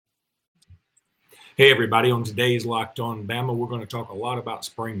Hey, everybody. On today's Locked On Bama, we're going to talk a lot about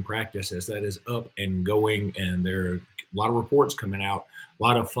spring practice as that is up and going, and there are a lot of reports coming out, a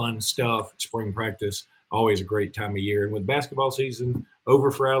lot of fun stuff. Spring practice, always a great time of year. And with basketball season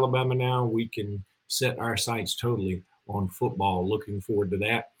over for Alabama now, we can set our sights totally on football. Looking forward to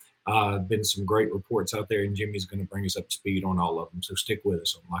that. Been some great reports out there, and Jimmy's going to bring us up to speed on all of them. So stick with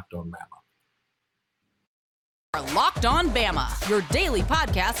us on Locked On Bama. Locked On Bama, your daily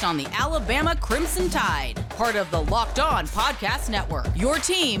podcast on the Alabama Crimson Tide. Part of the Locked On Podcast Network, your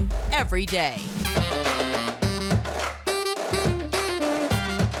team every day.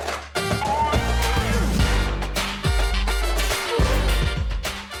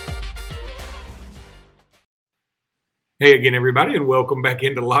 Hey again, everybody, and welcome back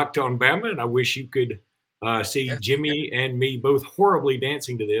into Locked On Bama. And I wish you could see Jimmy and me both horribly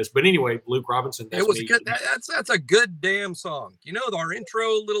dancing to this. But anyway, Luke Robinson. It was good. That's a good damn song. You know, our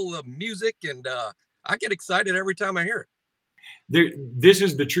intro little music, and I get excited every time I hear it. This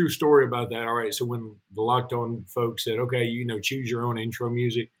is the true story about that. All right. So when the Locked On folks said, okay, choose your own intro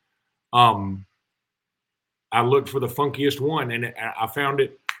music, I looked for the funkiest one, and I found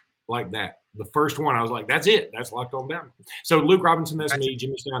it like that. The first one, I was like, that's it. That's Locked On Bama. So Luke Robinson, that's me.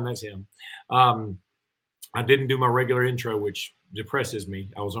 Jimmy Stein, that's him. I didn't do my regular intro, which depresses me.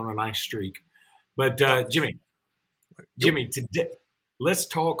 I was on a nice streak. But Jimmy, today, let's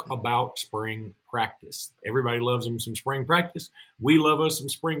talk about spring practice. Everybody loves them some spring practice. We love us some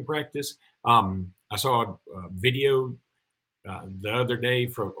spring practice. I saw a video the other day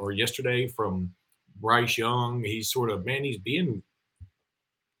yesterday from Bryce Young. He's being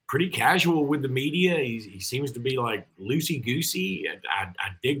pretty casual with the media. He seems to be like loosey-goosey. I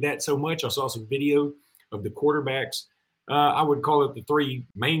dig that so much. I saw some video of the quarterbacks. I would call it the three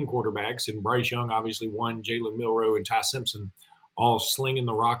main quarterbacks, and Bryce Young, obviously one, Jalen Milroe and Ty Simpson, all slinging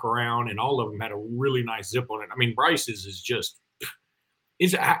the rock around, and all of them had a really nice zip on it. I mean, Bryce's is just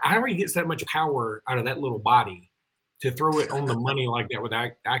 – how he gets that much power out of that little body to throw it on the money like that with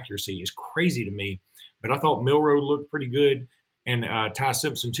accuracy is crazy to me. But I thought Milroe looked pretty good, and Ty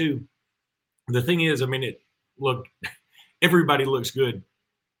Simpson too. The thing is, everybody looks good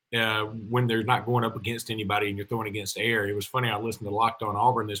when they're not going up against anybody and you're throwing against air. It was funny. I listened to Locked On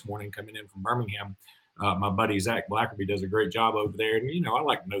Auburn this morning coming in from Birmingham. My buddy Zach Blackerby does a great job over there. And, I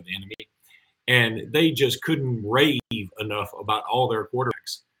like to know the enemy. And they just couldn't rave enough about all their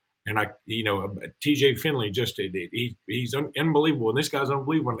quarterbacks. And TJ Finley he's unbelievable. And this guy's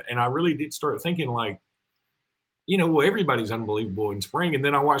unbelievable. And I really did start thinking everybody's unbelievable in spring. And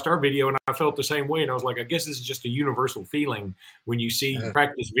then I watched our video and I felt the same way. And I was like, I guess this is just a universal feeling when you see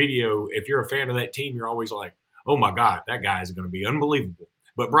practice video. If you're a fan of that team, you're always like, oh my God, that guy is going to be unbelievable.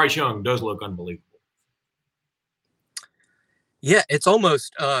 But Bryce Young does look unbelievable. Yeah, it's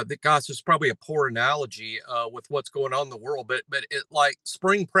almost gosh, it's probably a poor analogy with what's going on in the world, but it like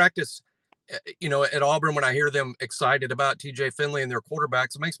spring practice, at Auburn, when I hear them excited about TJ Finley and their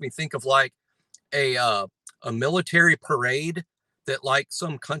quarterbacks, it makes me think of like a military parade that like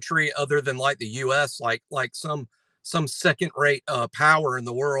some country other than like the U.S., like some second-rate power in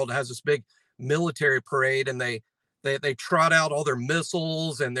the world has this big military parade, and they trot out all their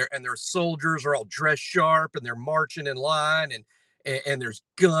missiles, and their soldiers are all dressed sharp, and they're marching in line, and there's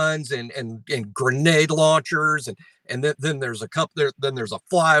guns and grenade launchers, and then there's a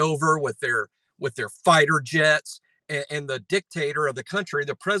flyover with their fighter jets, and the dictator of the country,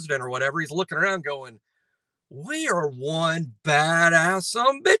 the president or whatever, he's looking around going, we are one badass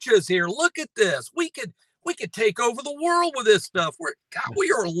some bitches here. Look at this. We could take over the world with this stuff. We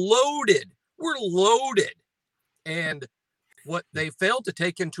are loaded. We're loaded. And what they failed to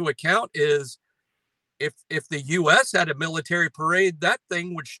take into account is if the U.S. had a military parade, that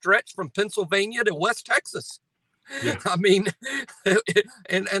thing would stretch from Pennsylvania to West Texas. Yeah. I mean,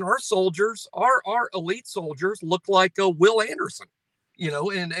 and our soldiers, our elite soldiers, look like Will Anderson,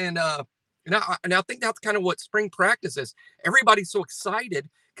 and I think that's kind of what spring practice is. Everybody's so excited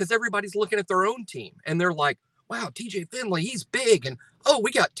because everybody's looking at their own team, and they're like, "Wow, TJ Finley, he's big," and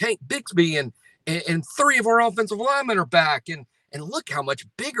we got Tank Bixby, and three of our offensive linemen are back, and look how much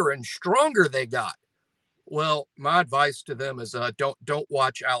bigger and stronger they got. Well, my advice to them is don't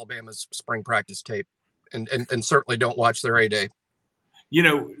watch Alabama's spring practice tape, and certainly don't watch their A-Day.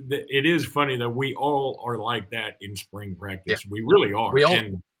 It is funny that we all are like that in spring practice. Yeah. We really are. We all.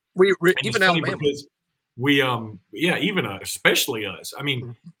 We even Alabama. Because especially us. I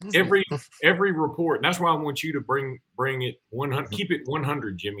mean, every report. And that's why I want you to bring it 100. Keep it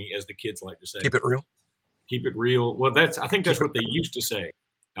 100, Jimmy, as the kids like to say. Keep it real. Keep it real. Well, I think that's what they used to say.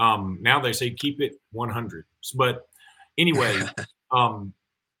 Now they say keep it 100. But anyway,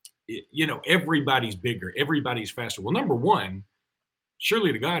 everybody's bigger, everybody's faster. Well, number one,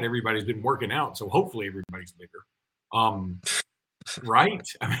 surely to God, everybody's been working out, so hopefully everybody's bigger. Right?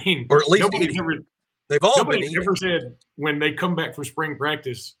 I mean, or at least they've all ever said when they come back from spring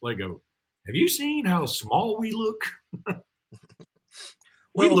practice, like, have you seen how small we look?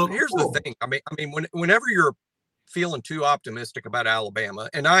 Well, here's the thing. I mean, whenever you're feeling too optimistic about Alabama,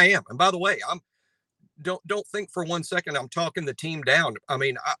 and I am, and by the way, don't think for 1 second I'm talking the team down. I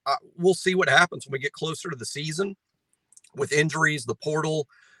mean, we'll see what happens when we get closer to the season with injuries, the portal,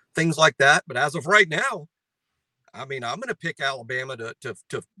 things like that. But as of right now, I mean, I'm going to pick Alabama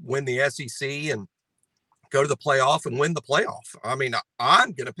to win the SEC and go to the playoff and win the playoff. I mean,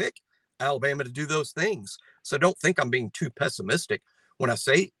 I'm going to pick Alabama to do those things. So don't think I'm being too pessimistic when I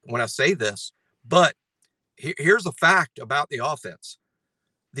say this. But here's a fact about the offense.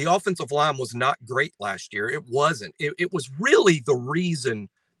 The offensive line was not great last year. It wasn't. It was really the reason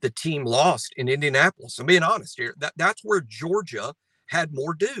the team lost in Indianapolis. I'm being honest here. That's where Georgia had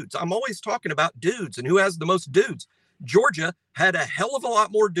more dudes. I'm always talking about dudes and who has the most dudes. Georgia had a hell of a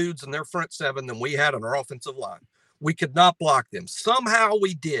lot more dudes in their front seven than we had on our offensive line. We could not block them. Somehow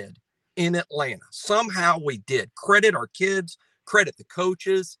we did in Atlanta. Somehow we did. Credit our kids, credit the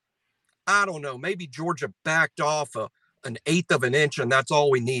coaches. I don't know. Maybe Georgia backed off an eighth of an inch, and that's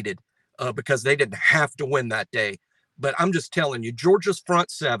all we needed because they didn't have to win that day. But I'm just telling you, Georgia's front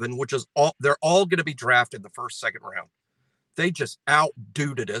seven, which is they're all going to be drafted in the first, second round. They just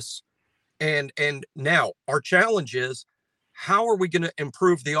outduted us. And now our challenge is, how are we going to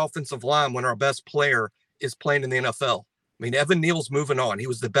improve the offensive line when our best player is playing in the NFL? I mean, Evan Neal's moving on. He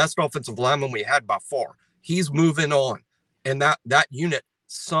was the best offensive lineman we had by far. He's moving on. And that unit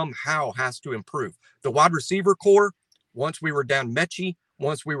somehow has to improve. The wide receiver core, once we were down Mechie,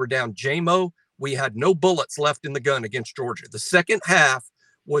 once we were down J-Mo, we had no bullets left in the gun against Georgia. The second half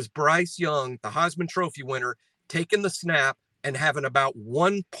was Bryce Young, the Heisman Trophy winner, taking the snap and having about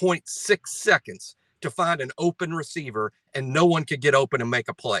 1.6 seconds to find an open receiver, and no one could get open and make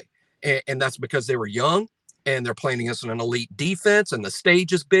a play. And that's because they were young and they're playing against an elite defense and the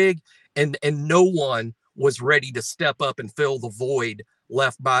stage is big, and no one was ready to step up and fill the void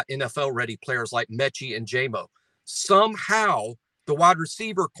left by NFL-ready players like Mechie and J-Mo. Somehow the wide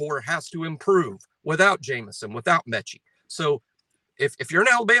receiver core has to improve without Jameson, without Mechie. So if you're an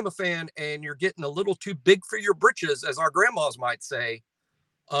Alabama fan and you're getting a little too big for your britches, as our grandmas might say,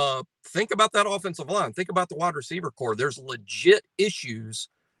 think about that offensive line. Think about the wide receiver core. There's legit issues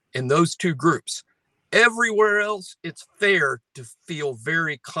in those two groups. Everywhere else, it's fair to feel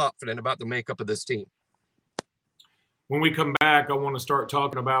very confident about the makeup of this team. When we come back, I want to start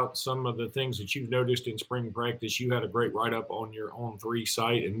talking about some of the things that you've noticed in spring practice. You had a great write-up on your On3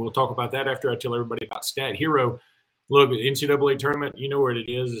 site, and we'll talk about that after I tell everybody about Stat Hero. Look, NCAA tournament, you know where it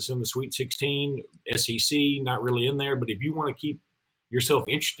is. It's in the Sweet 16, SEC, not really in there. But if you want to keep yourself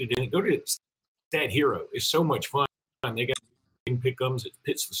interested in it, go to Stat Hero. It's so much fun. They got pick'ems. It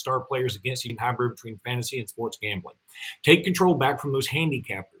pits the star players against you, hybrid between fantasy and sports gambling. Take control back from those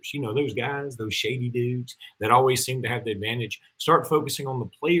handicappers. You know, those guys, those shady dudes that always seem to have the advantage. Start focusing on the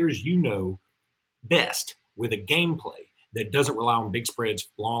players you know best with a gameplay that doesn't rely on big spreads,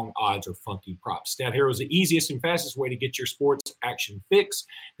 long odds, or funky props. Stat Hero is the easiest and fastest way to get your sports action fix.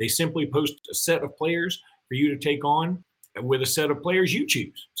 They simply post a set of players for you to take on with a set of players you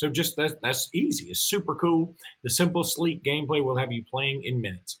choose. So just that's easy. It's super cool. The simple, sleek gameplay will have you playing in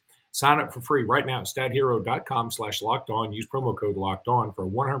minutes. Sign up for free right now at stathero.com/lockedon. Use promo code LOCKEDON for a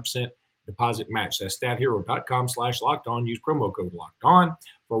 100% deposit match. That's stathero.com/lockedon. Use promo code LOCKEDON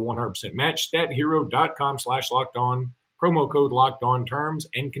for a 100% match. Stathero.com/lockedon. Promo code LOCKEDON. Terms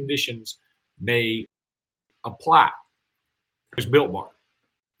and conditions may apply. There's Built Bar.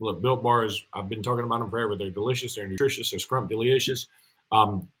 Look, Built Bars, I've been talking about them forever. They're delicious. They're nutritious. They're scrumptious.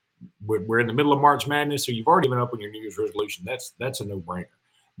 We're in the middle of March Madness, so you've already been up on your New Year's resolution. That's a no-brainer.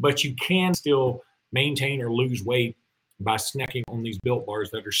 But you can still maintain or lose weight by snacking on these Built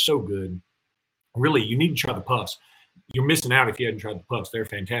Bars that are so good. Really, you need to try the Puffs. You're missing out if you hadn't tried the Puffs. They're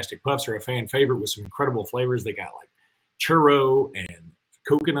fantastic. Puffs are a fan favorite with some incredible flavors. They got like churro and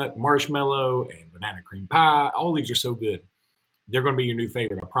coconut marshmallow and banana cream pie. All these are so good. They're going to be your new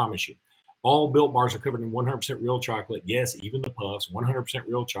favorite, I promise you. All Built Bars are covered in 100% real chocolate. Yes, even the Puffs, 100%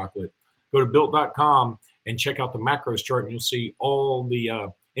 real chocolate. Go to Built.com and check out the macros chart, and you'll see all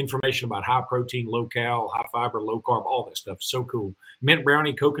the information about high protein, low cal, high fiber, low carb, all that stuff. So cool. Mint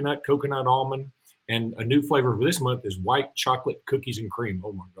brownie, coconut almond, and a new flavor for this month is white chocolate cookies and cream.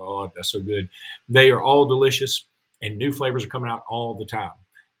 Oh, my God, that's so good. They are all delicious, and new flavors are coming out all the time.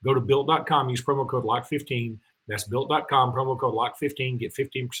 Go to Built.com, use promo code LOCK15 That's built.com, promo code LOCK15, get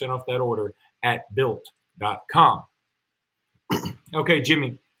 15% off that order at built.com. Okay,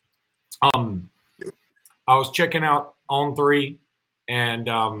 Jimmy. I was checking out On3,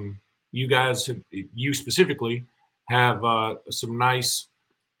 and you guys, you specifically, have some nice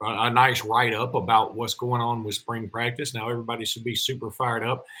write-up about what's going on with spring practice. Now everybody should be super fired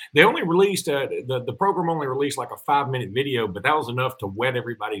up. They only released the program only released like a 5-minute video, but that was enough to whet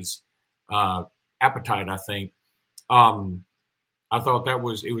everybody's appetite, I think. I thought it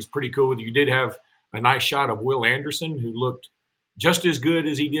was pretty cool. You did have a nice shot of Will Anderson, who looked just as good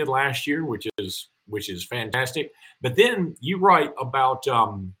as he did last year, which is fantastic. But then you write about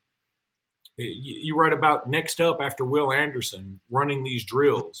next up after Will Anderson running these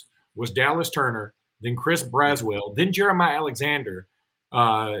drills was Dallas Turner, then Chris Braswell, then Jeremiah Alexander,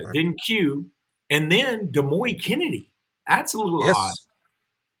 then Q, and then Demoy Kennedy. That's a little odd.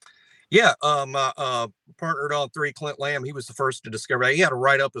 Yeah, partnered on 3, Clint Lamb. He was the first to discover that. He had a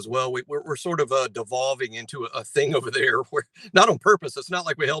write-up as well. We're sort of devolving into a thing over there where, not on purpose, it's not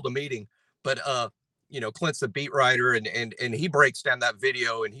like we held a meeting, but Clint's the beat writer, and he breaks down that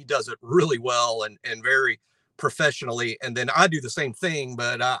video, and he does it really well and very professionally. And then I do the same thing,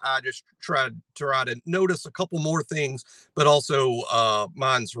 but I just try to notice a couple more things, but also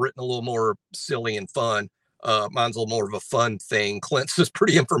mine's written a little more silly and fun. Mine's a little more of a fun thing. Clint's is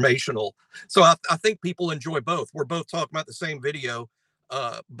pretty informational. So I think people enjoy both. We're both talking about the same video,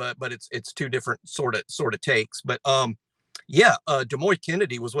 but it's two different sort of takes. But Demoy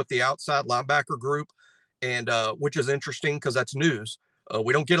Kennedy was with the outside linebacker group, and which is interesting because that's news.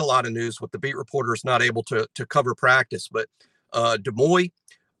 We don't get a lot of news with the beat reporters not able to cover practice, but Demoy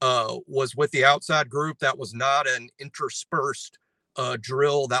was with the outside group. That was not an interspersed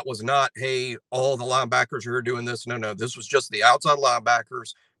drill. That was not, hey, all the linebackers are doing this. No, this was just the outside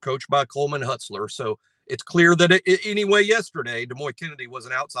linebackers coached by Coleman Hutzler. So it's clear that anyway, yesterday, Demoy Kennedy was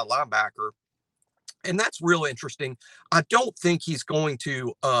an outside linebacker. And that's real interesting. I don't think he's going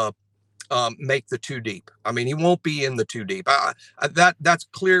to make the 2 deep. I mean, he won't be in the 2 deep. That's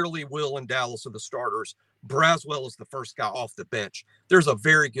clearly Will and Dallas are the starters. Braswell is the first guy off the bench. There's a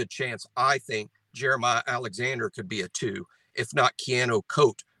very good chance, I think, Jeremiah Alexander could be a 2. If not Keanu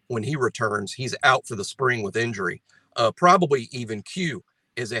Coate, when he returns, he's out for the spring with injury. Probably even Q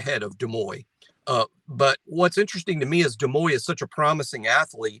is ahead of Demoy. But what's interesting to me is Demoy is such a promising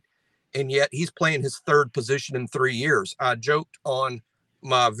athlete, and yet he's playing his 3rd position in 3 years. I joked on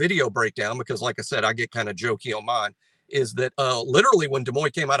my video breakdown, because like I said, I get kind of jokey on mine, is that literally when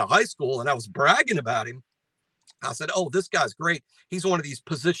Demoy came out of high school and I was bragging about him, I said, oh, this guy's great. He's one of these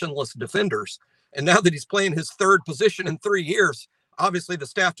positionless defenders. And now that he's playing his 3rd position in 3 years, obviously the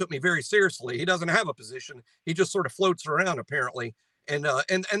staff took me very seriously. He doesn't have a position. He just sort of floats around, apparently. And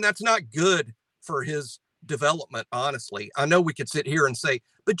that's not good for his development, honestly. I know we could sit here and say,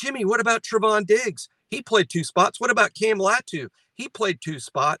 but Jimmy, what about Trevon Diggs? He played 2 spots. What about Cam Latu? He played 2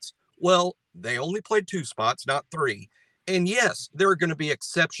 spots. Well, they only played 2 spots, not 3. And yes, there are going to be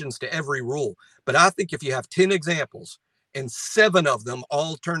exceptions to every rule. But I think if you have 10 examples and 7 of them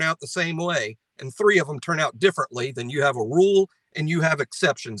all turn out the same way, and 3 of them turn out differently, then you have a rule and you have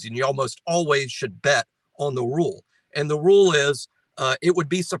exceptions, and you almost always should bet on the rule. And the rule is it would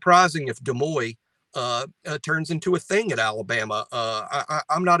be surprising if Demoy turns into a thing at Alabama.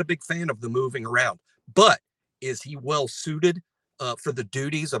 I'm not a big fan of the moving around, but is he well suited for the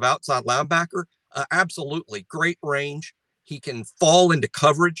duties of outside linebacker? Absolutely. Great range. He can fall into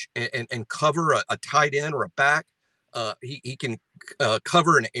coverage and cover a tight end or a back. He can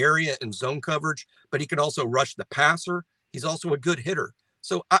cover an area in zone coverage, but he can also rush the passer. He's also a good hitter.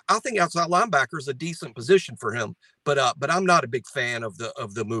 So I think outside linebacker is a decent position for him, but I'm not a big fan of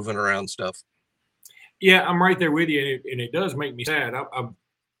the moving around stuff. Yeah, I'm right there with you, and it does make me sad.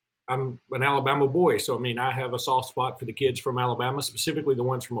 I'm an Alabama boy, so I mean, I have a soft spot for the kids from Alabama, specifically the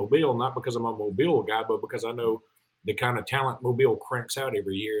ones from Mobile, not because I'm a Mobile guy, but because I know the kind of talent Mobile cranks out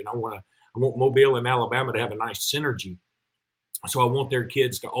every year, and I want Mobile and Alabama to have a nice synergy. So I want their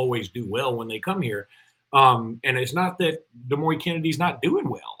kids to always do well when they come here. And it's not that Demoy Kennedy's not doing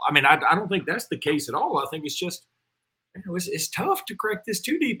well. I mean, I don't think that's the case at all. I think it's just, it's tough to crack this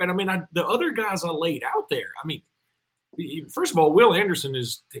 2 deep. And I mean, the other guys I laid out there, I mean, first of all, Will Anderson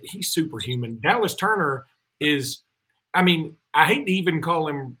he's superhuman. Dallas Turner is, I mean, I hate to even call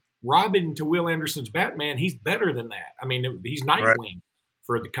him Robin to Will Anderson's Batman. He's better than that. I mean, he's Nightwing. Right.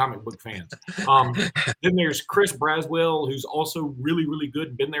 For the comic book fans. Then there's Chris Braswell, who's also really, really good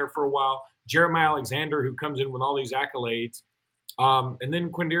and been there for a while. Jeremiah Alexander, who comes in with all these accolades. And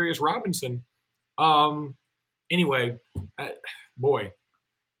then Quindarius Robinson. Anyway, boy.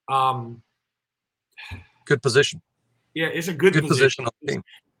 Good position. Yeah, it's a good position on the team.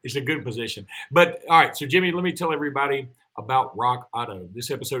 It's a good position. But all right, so Jimmy, let me tell everybody about Rock Auto.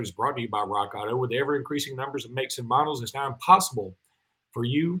 This episode is brought to you by Rock Auto. With ever increasing numbers of makes and models, it's now impossible for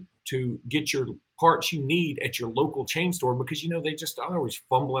you to get your parts you need at your local chain store because, they just are always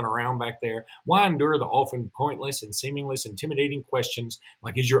fumbling around back there. Why endure the often pointless and seemingly intimidating questions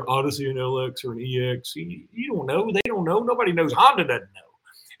like, is your Odyssey an LX or an EX? You don't know. They don't know. Nobody knows. Honda doesn't know.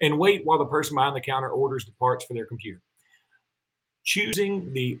 And wait while the person behind the counter orders the parts for their computer,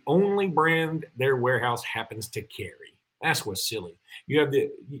 choosing the only brand their warehouse happens to carry. That's what's silly.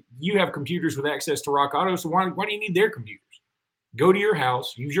 You have computers with access to Rock Auto, so why do you need their computers? Go to your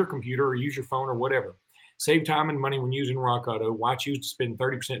house, use your computer or use your phone or whatever. Save time and money when using Rock Auto. Why choose to spend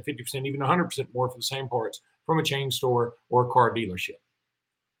 30%, 50%, even 100% more for the same parts from a chain store or a car dealership?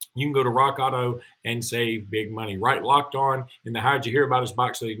 You can go to Rock Auto and save big money. Right, Locked On in the How'd You Hear About Us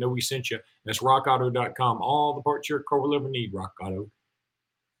box so they know we sent you. That's rockauto.com. All the parts your car will ever need, Rock Auto.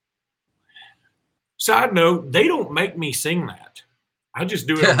 Side note, they don't make me sing that. I just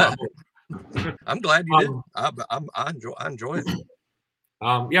do it on my own. I'm glad you did. I enjoy it.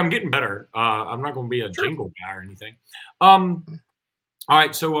 Yeah, I'm getting better. I'm not going to be a jingle guy or anything. All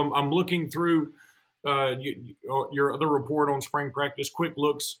right, so I'm looking through your other report on spring practice. Quick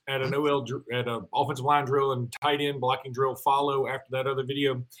looks at an offensive line drill and tight end blocking drill follow after that other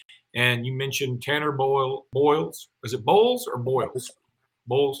video. And you mentioned Tanner Boyles. Is it Bowles or Boyles?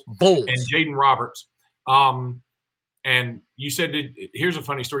 Bowles. And Jaden Roberts. And you said, here's a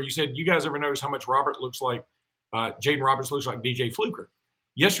funny story. You said, you guys ever notice how much Jaden Roberts looks like DJ Fluker?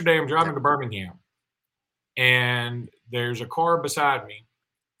 Yesterday, I'm driving to Birmingham, and there's a car beside me.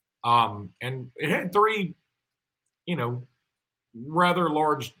 And it had three, rather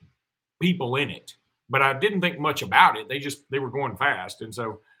large people in it, but I didn't think much about it. They were going fast. And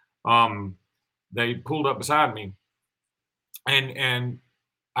so, they pulled up beside me and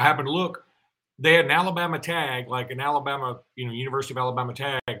I happened to look, they had an Alabama tag, like an Alabama, University of Alabama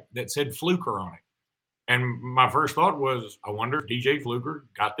tag that said Fluker on it. And my first thought was, I wonder if DJ Fluker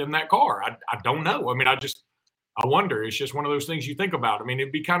got them that car. I don't know. I mean, I wonder. It's just one of those things you think about. I mean,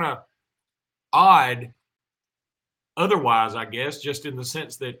 it'd be kind of odd otherwise, I guess, just in the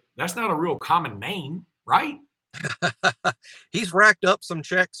sense that that's not a real common name, right? He's racked up some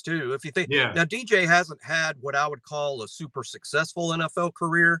checks too. If you think, yeah. Now DJ hasn't had what I would call a super successful NFL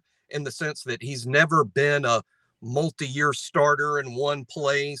career in the sense that he's never been a multi-year starter in one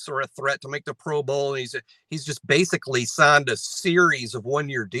place or a threat to make the Pro Bowl. And he's just basically signed a series of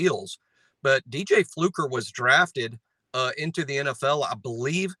one-year deals. But DJ Fluker was drafted into the NFL, I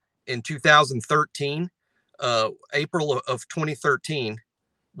believe, in 2013. April of 2013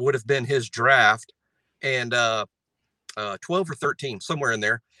 would have been his draft, and 12 or 13, somewhere in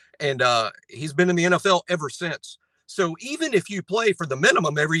there. And he's been in the NFL ever since. So even if you play for the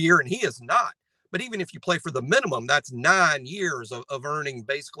minimum every year, and he is not, but even if you play for the minimum, that's 9 years of earning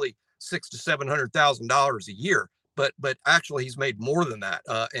basically $600,000 to $700,000 a year. But actually, he's made more than that,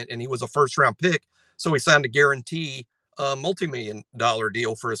 and he was a first-round pick. So he signed a guarantee multi-million-dollar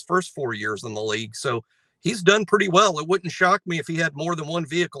deal for his first 4 years in the league. So he's done pretty well. It wouldn't shock me if he had more than one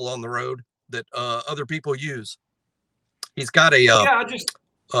vehicle on the road that other people use. He's got I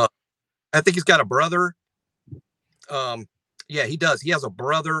think he's got a brother. Yeah, he does. He has a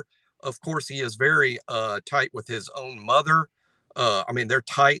brother. Of course, he is very tight with his own mother. I mean, they're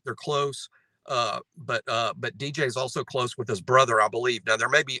tight, they're close. But DJ is also close with his brother, I believe. Now, there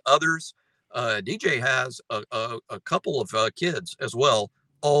may be others. DJ has a couple of kids as well,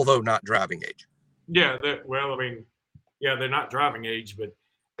 although not driving age. Yeah, they're not driving age, but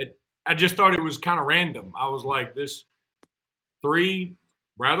I just thought it was kind of random. I was like, this 3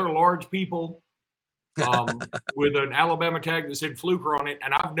 rather large people with an Alabama tag that said Fluker on it,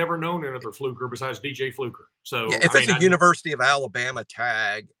 and I've never known another Fluker besides DJ Fluker. So yeah, if it's a University of Alabama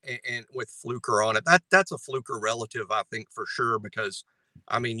tag and with Fluker on it, that's a Fluker relative, I think, for sure, because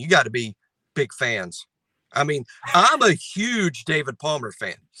I mean, you got to be big fans. I mean, I'm a huge David Palmer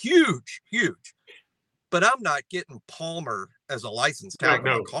fan, huge, but I'm not getting Palmer as a license tag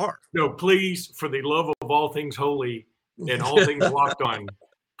on a car. No, please, for the love of all things holy and all things Locked On,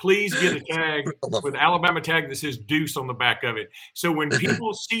 please get a tag with Alabama tag that says Deuce on the back of it. So when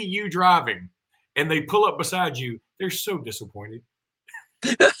people see you driving and they pull up beside you, they're so disappointed.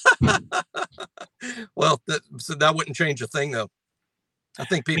 Well, so that wouldn't change a thing, though. I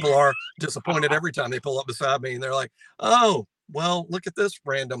think people are disappointed every time they pull up beside me and they're like, oh, well, look at this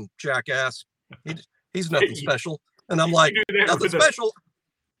random jackass. He's nothing special. And I'm like, nothing special.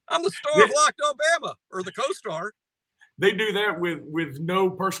 I'm the star of Locked On Bama, or the co-star. they do that with no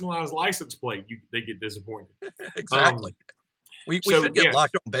personalized license plate. They get disappointed. Exactly. We should get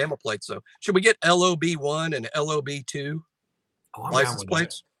Locked On Bama plates, though. Should we get LOB1 and LOB2 license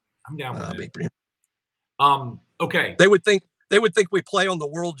plates? I'm down with that. Okay. They would think we play on the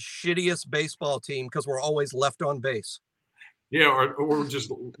world's shittiest baseball team because we're always left on base. Yeah, or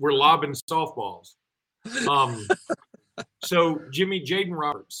we're lobbing softballs. So Jimmy, Jaden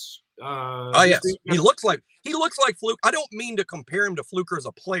Roberts. Yes, he looks like Fluke. I don't mean to compare him to Fluker as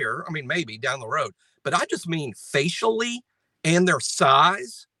a player. I mean, maybe down the road, but I just mean facially and their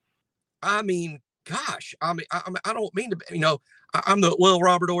size. I mean, gosh, I don't mean to, I'm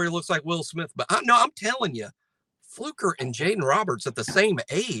Robert Horry looks like Will Smith, but I'm telling you, Fluker and Jaden Roberts at the same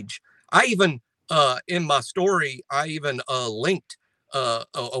age. I even, in my story, linked a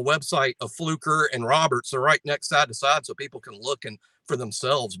website of Fluker and Roberts. They're right next side to side so people can look for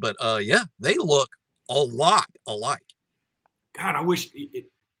themselves. But they look a lot alike. God, I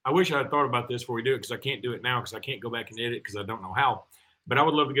wish I had thought about this before we do it, because I can't do it now because I can't go back and edit because I don't know how. But I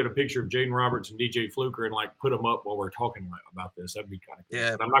would love to get a picture of Jaden Roberts and DJ Fluker and put them up while we're talking about this. That'd be kind of cool.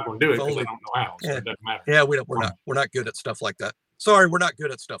 Yeah, but I'm not going to do it because I don't know how, so it doesn't matter. Yeah, we're not good at stuff like that. Sorry, we're not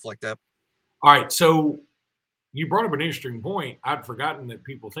good at stuff like that. All right, so you brought up an interesting point. I'd forgotten that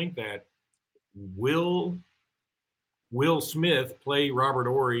people think that. Will Smith play Robert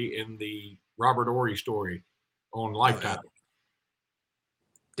Horry in the Robert Horry story on Lifetime? Oh, yeah.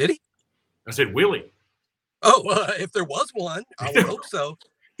 Did he? I said, will he? Oh, if there was one, I would hope so.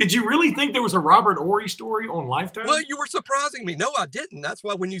 Did you really think there was a Robert Horry story on Lifetime? Well, you were surprising me. No, I didn't. That's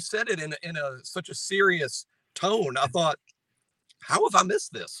why when you said it in such a serious tone, I thought, how have I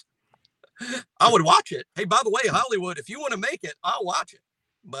missed this? I would watch it. Hey, by the way, Hollywood, if you want to make it, I'll watch it.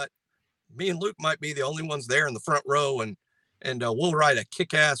 But me and Luke might be the only ones there in the front row, and we'll write a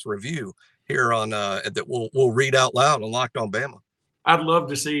kick-ass review here on that we'll read out loud on Locked On Bama. I'd love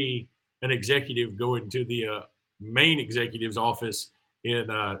to see an executive go into the main executive's office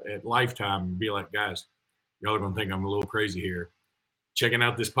at Lifetime and be like, guys, y'all are going to think I'm a little crazy here, checking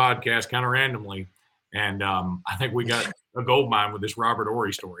out this podcast kind of randomly. And I think we got a gold mine with this Robert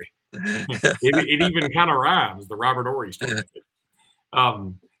Horry story. it even kind of rhymes, the Robert Horry story.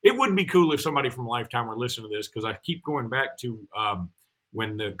 It would be cool if somebody from Lifetime were listening to this, because I keep going back to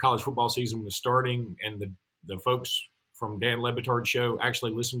when the college football season was starting, and the folks from Dan Le Batard's show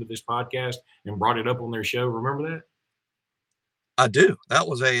actually listened to this podcast and brought it up on their show. Remember that? I do. That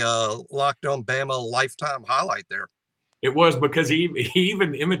was a Locked On Bama Lifetime highlight there. It was, because he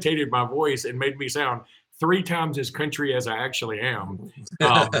even imitated my voice and made me sound 3 times as country as I actually am.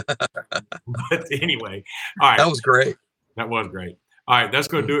 But anyway, all right. That was great. That was great. All right, that's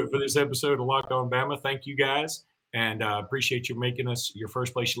going to do it for this episode of Locked On Bama. Thank you, guys, and appreciate you making us your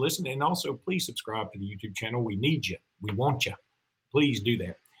first place you listen. And also, please subscribe to the YouTube channel. We need you. We want you. Please do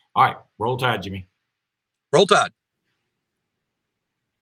that. All right, roll Tide, Jimmy. Roll Tide.